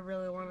want it. I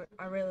really want it.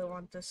 I really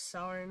want this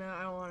seller now.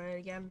 I don't want it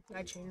again.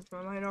 I changed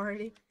my mind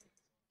already.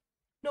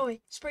 No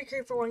way. Spray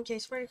crate for 1K.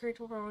 Spray crate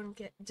for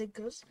 1K. Is it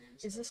good?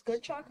 Is this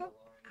good, Choco?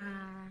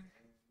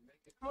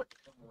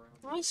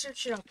 Let me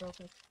search it up real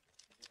quick.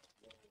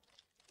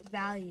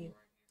 Value.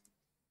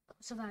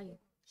 What's the value?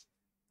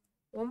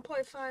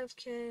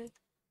 1.5K.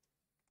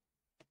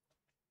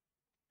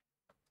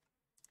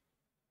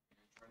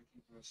 Try to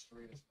keep them as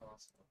straight as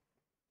possible.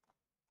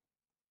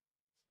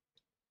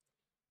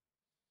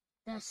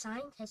 The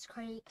scientist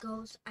credit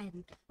goes,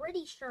 I'm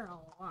pretty sure,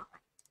 a lot.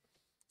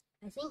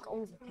 I think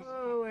over 10.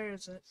 Oh, where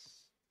is it?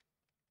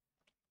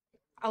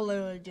 I'll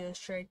literally do this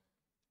trade.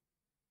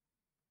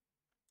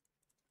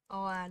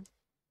 I'll add.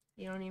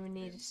 You don't even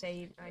need to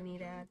say I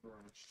need add.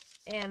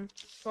 And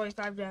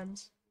 25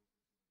 gems.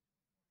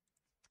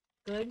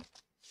 Good?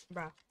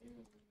 Bro.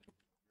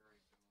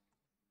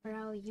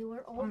 Bro, you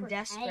were over I'm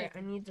desperate.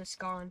 10. I need this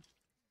gone.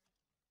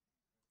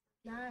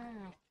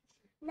 Nah.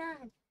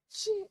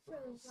 Shit,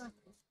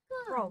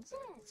 Bro. That's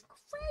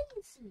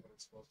crazy.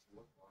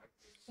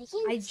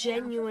 I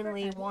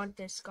genuinely want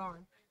this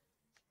gone.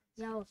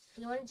 Yo,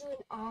 you want to do an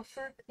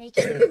offer? Make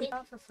an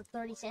offer for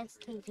 30 cents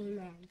to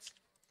V-Mans.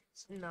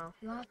 No.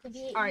 You have to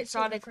be Alright,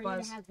 Sonic for you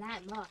Buzz. to have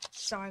that much.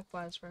 Sonic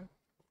Buzz, bro.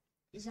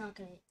 It's not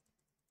gonna.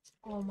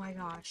 Oh my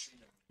gosh.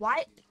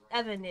 Why?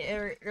 Evan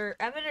or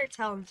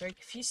tell him, like,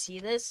 if you see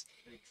this,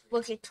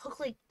 look, it took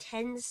like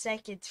 10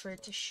 seconds for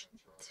it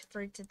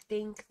to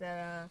think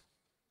that,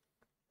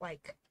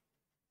 like,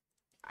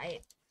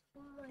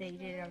 they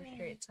did have a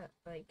straight set.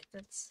 Like,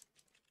 that's.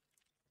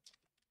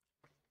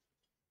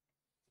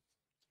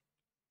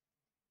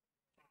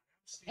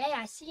 Hey,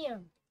 I see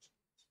him.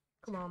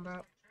 Come on,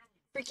 bro.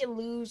 Freaking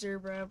loser,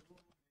 bro.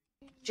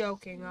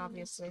 Joking,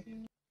 obviously.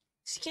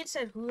 This kid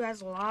said, who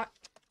has a lot?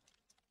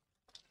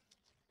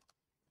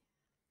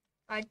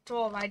 I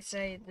told him I'd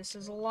say this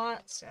is a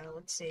lot, so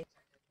let's see.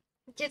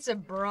 The kid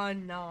said,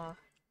 bruh, nah.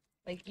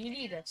 Like, you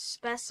need to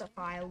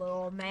specify,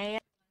 little man.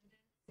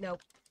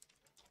 Nope.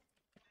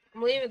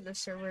 I'm leaving the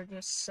server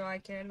just so I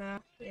can,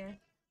 yeah.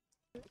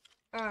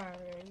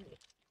 Alright.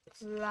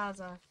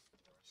 Plaza.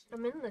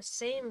 I'm in the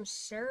same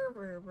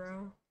server,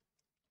 bro.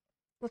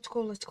 Let's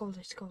go.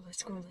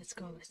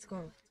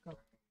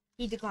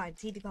 He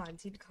declines.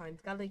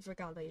 Godly for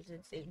godly.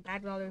 It's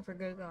bad godly for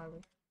good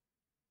godly.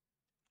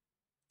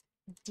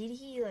 Did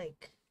he,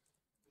 like...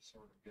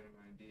 Sort of get an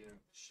idea of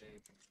the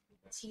shape.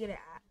 Is he gonna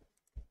add?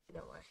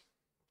 No way.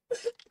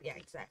 Yeah,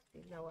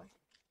 exactly. No way.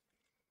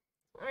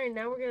 Alright,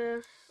 now we're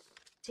gonna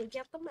take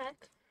out the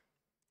mech.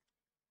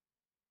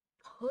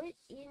 Put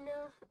in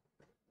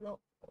the...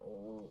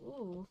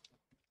 Ooh.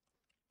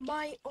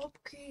 My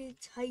upgraded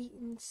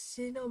Titan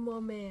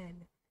Cinema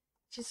Man.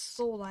 Just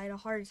sold. I had a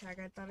heart attack.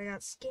 I thought I got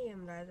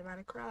scammed. I was about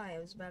to cry. I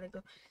was about to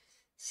go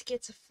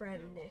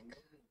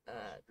schizophrenic.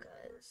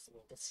 Cause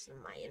this is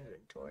my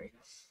inventory.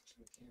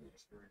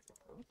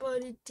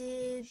 But it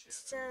did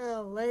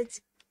sell.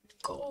 Let's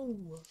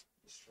go.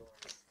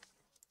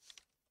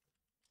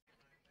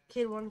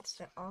 Kid wants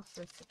to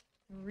offer for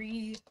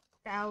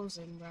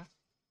 3,000, bro.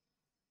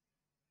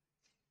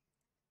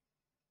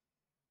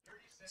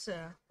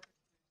 So,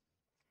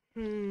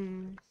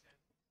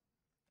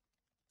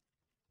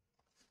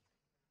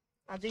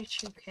 I'll do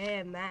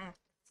 2K max.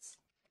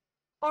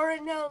 Our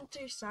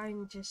announcer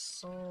sign just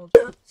sold.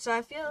 So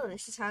I feel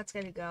this is how it's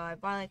gonna go. I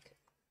buy like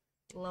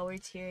lower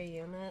tier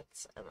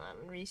units and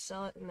then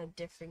resell it in a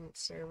different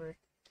server.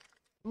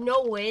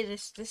 No way,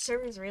 this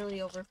server is really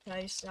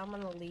overpriced, so I'm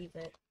gonna leave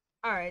it.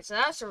 Alright, so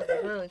that server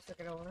is really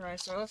freaking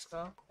overpriced, so let's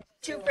go.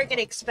 Too freaking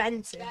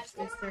expensive,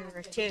 this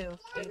server too.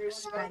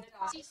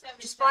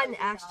 Just buy an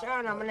Astra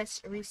and I'm gonna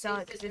resell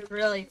it because it's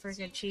really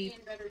freaking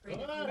cheap.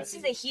 This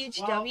is a huge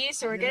W,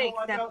 so we're gonna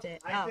accept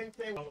it. Oh,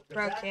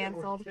 bro,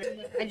 canceled.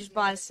 I just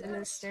bought a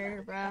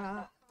Sinister, bro.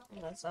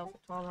 I'm gonna sell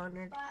for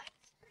 1,200.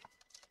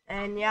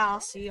 And yeah, I'll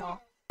see y'all.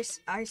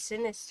 Our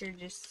Sinister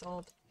just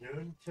sold.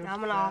 Now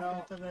I'm gonna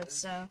offer for this,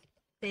 so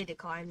they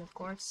declined, of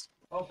course.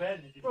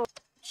 Bro,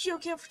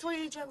 shield camp for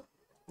 28 gem.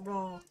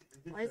 Bro,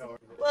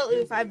 well,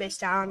 if I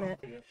based down it.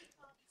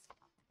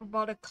 I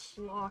bought a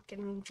clock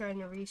and I'm trying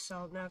to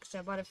resell it now because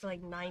I bought it for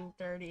like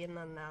 930 and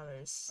then now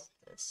there's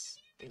this.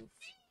 Oof.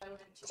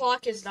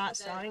 Clock is not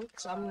selling,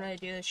 so I'm gonna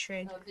do this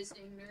trade.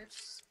 Visiting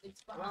nurse.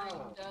 It's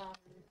behind,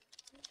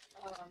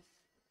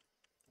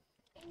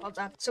 Well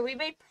done. So we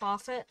made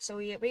profit, so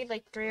we made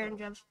like 300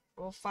 gems,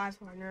 well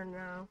 500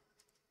 now.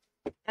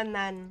 And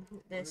then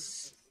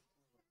this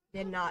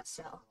did not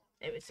sell.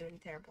 It was doing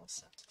terrible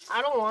stuff.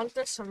 I don't want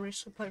this, so I'm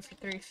just gonna put it for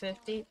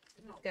 350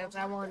 because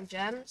I want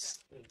gems.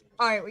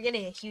 Alright, we're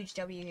getting a huge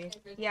W here.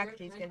 He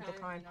actually is gonna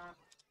decline.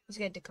 He's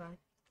gonna decline.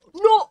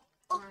 No!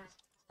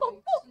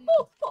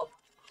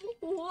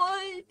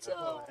 What?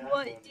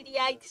 What? Did he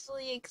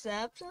actually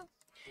accept?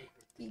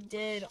 He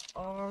did.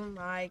 Oh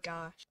my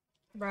gosh.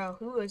 Bro,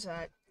 who is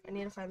that? I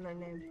need to find their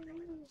name.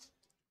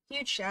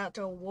 Huge shout out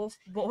to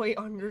wolfboy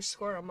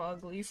 _ I'm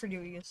ugly for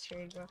doing this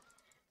trade, bro.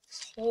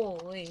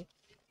 Holy.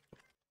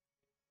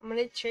 I'm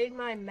gonna trade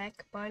my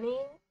mech bunny,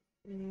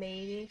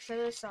 maybe for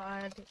this.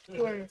 I'll add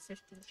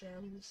 250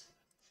 gems.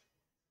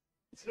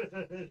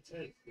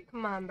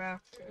 Come on, bro.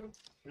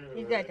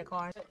 He's gonna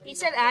decline. He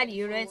said add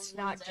units,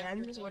 not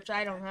gems, which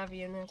I don't have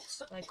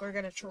units. Like, we're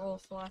gonna troll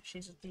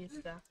flashes with these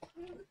stuff.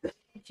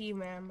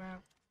 G-man,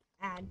 bro.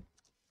 Add.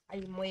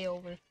 I'm way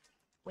over.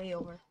 Way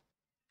over.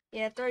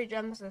 Yeah, 30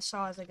 gems and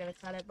saws are gonna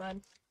cut it,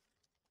 bud.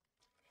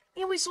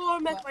 Yeah, we sold our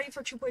mech money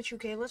for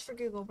 2.2k. Let's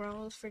freaking go,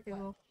 bro. Let's freaking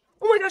go.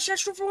 Oh my gosh,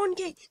 Astro for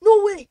 1k.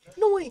 No way.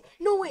 No way.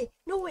 No way.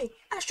 No way.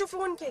 Astro for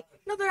 1k.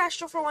 Another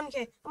Astro for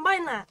 1k. I'm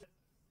buying that.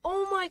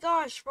 Oh my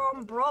gosh, bro.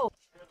 I'm broke.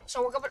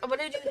 So I'm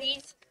gonna do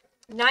these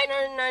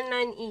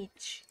 999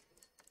 each.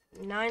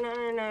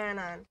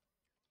 999.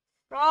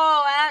 Bro,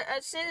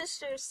 a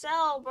Sinister,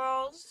 sell,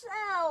 bro.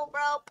 Sell,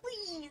 bro,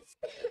 please.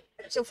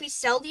 So if we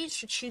sell these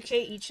for 2k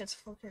each, that's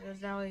fucking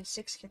only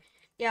 6k.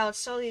 Yeah, let's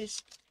sell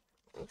these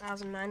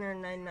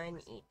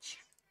 1,999 each.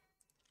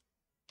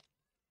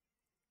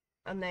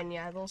 And then,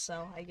 yeah, they'll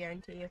sell, I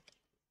guarantee you.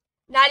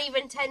 Not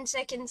even 10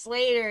 seconds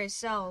later, it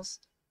sells.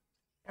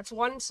 That's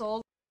one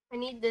sold. I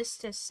need this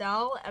to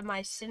sell and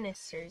my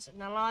Sinisters,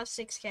 and I'll have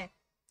 6k.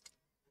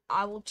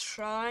 I will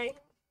try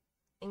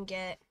and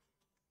get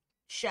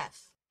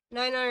Chef.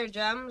 900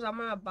 gems, I'm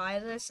gonna buy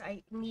this.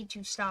 I need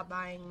to stop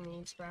buying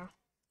these, bro.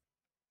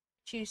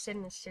 Choose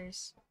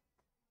Sinisters.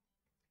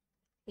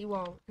 You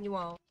won't. You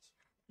won't.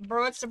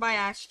 Bro, it's to buy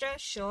Astra?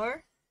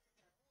 Sure.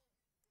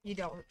 You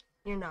don't.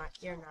 You're not.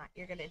 You're not.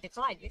 You're gonna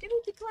decline. You're gonna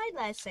decline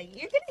last second.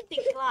 You're gonna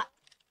decline.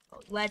 Oh,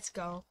 let's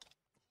go.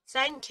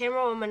 Signed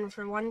camera woman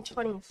for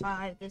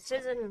 125. This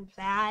isn't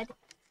bad,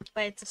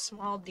 but it's a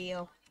small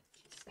deal.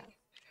 So.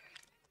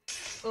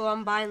 Oh,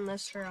 I'm buying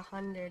this for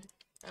 100.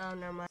 Oh,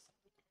 never mind.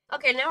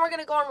 Okay, now we're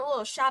gonna go on a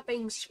little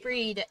shopping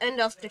spree to end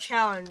off the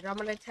challenge. I'm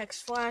gonna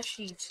text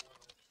Flashies.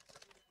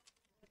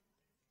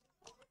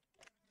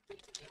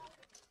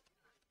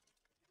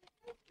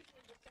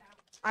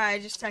 I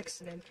just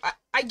texted him.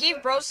 I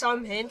gave bro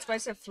some hints, but I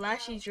said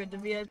Flashies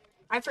would be.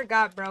 I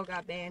forgot bro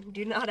got banned.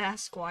 Do not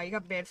ask why. He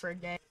got banned for a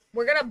day.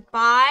 We're gonna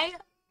buy.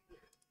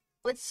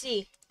 Let's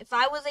see. If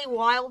I was a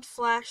wild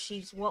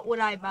Flashies, what would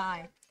I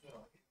buy?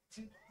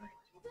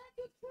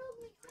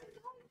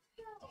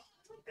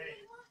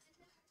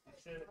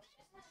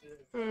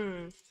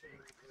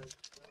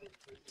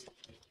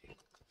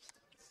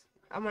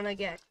 I'm gonna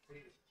get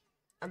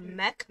a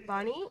mech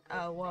bunny.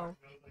 Oh, whoa.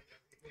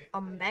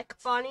 A mech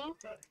bunny.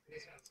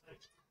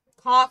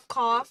 Cough,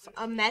 cough.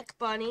 A mech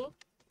bunny.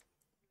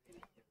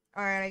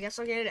 Alright, I guess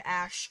I'll get an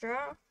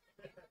Astra.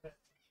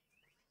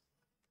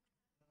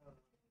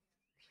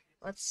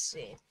 Let's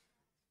see.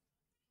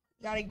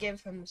 Gotta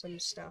give him some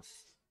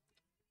stuff.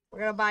 We're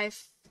gonna buy a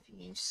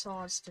few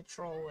saws to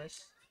troll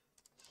with.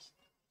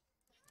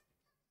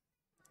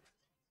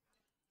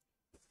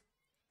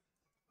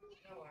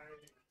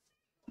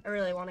 I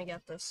really want to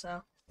get this,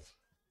 so.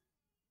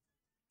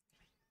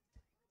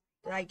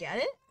 Did I get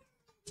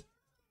it?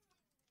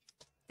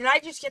 Did I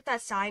just get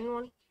that sign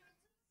one?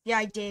 Yeah,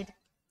 I did.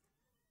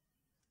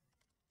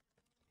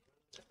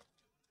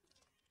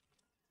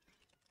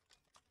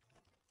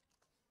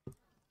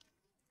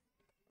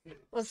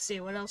 Let's see,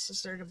 what else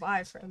is there to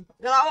buy for him?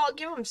 I'll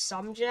give him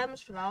some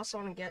gems, but I also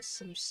want to get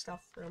some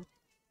stuff for him.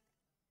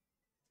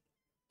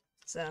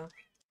 So.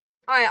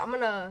 Alright, I'm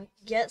gonna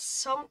get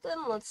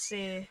something. Let's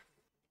see.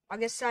 I'll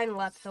get sign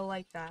left, he'll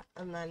like that.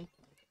 And then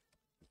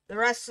the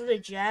rest of the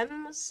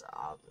gems,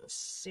 I'll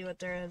just see what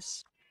there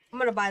is. I'm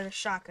gonna buy the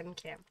shotgun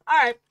cam.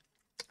 Alright.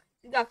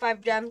 We got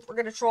 5 gems. We're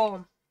gonna troll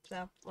him.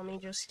 So, let me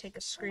just take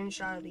a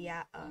screenshot of the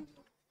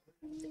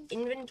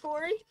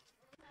inventory.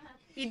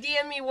 You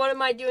DM me, what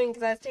am I doing?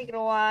 Because that's taking a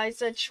while. I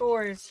said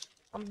chores.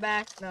 I'm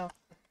back though.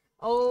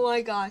 Oh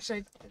my gosh,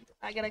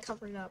 I gotta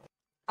cover it up.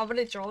 I'm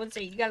gonna troll and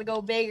say, you gotta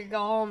go big or go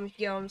home, if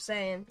you know what I'm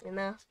saying, you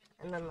know?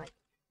 And then like,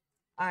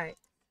 alright.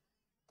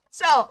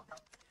 So,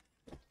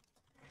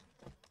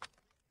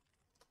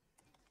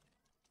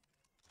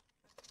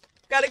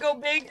 gotta go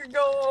big or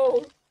go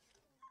home.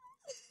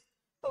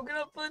 I'm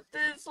gonna put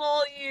this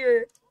all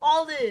here.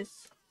 All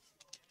this.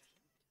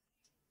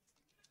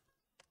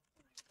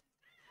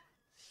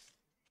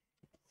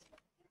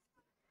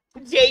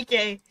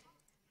 JK.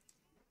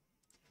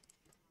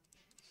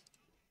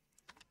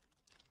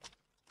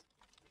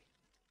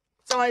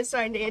 So I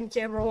signed in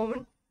camera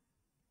woman.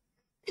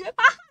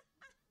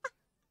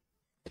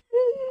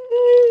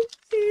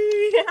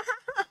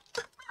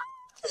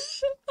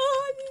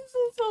 Oh, this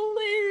is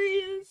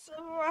hilarious,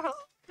 bro.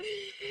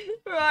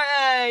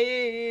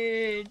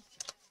 Right.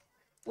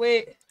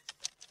 Wait.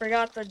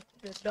 Forgot the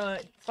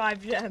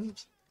 5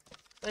 gems.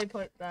 Let me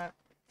put that.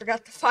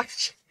 Forgot the 5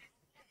 gems.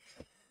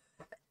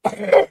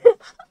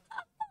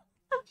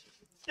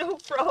 No,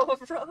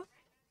 bro.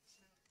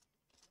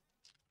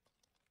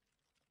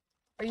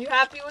 Are you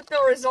happy with the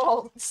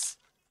results?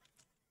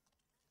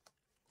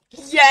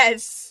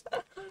 Yes!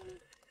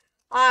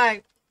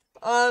 Alright.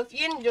 If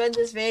you enjoyed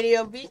this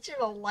video, be sure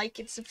to like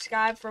and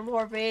subscribe for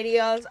more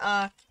videos.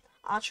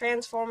 I'll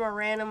transform a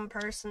random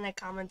person that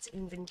comments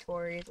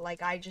inventory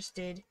like I just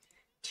did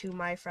to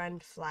my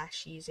friend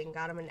Flashies and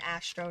got him an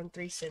Astro and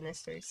 3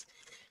 Sinisters.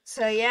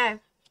 So yeah.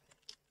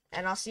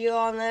 And I'll see you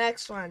all in the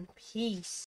next one. Peace.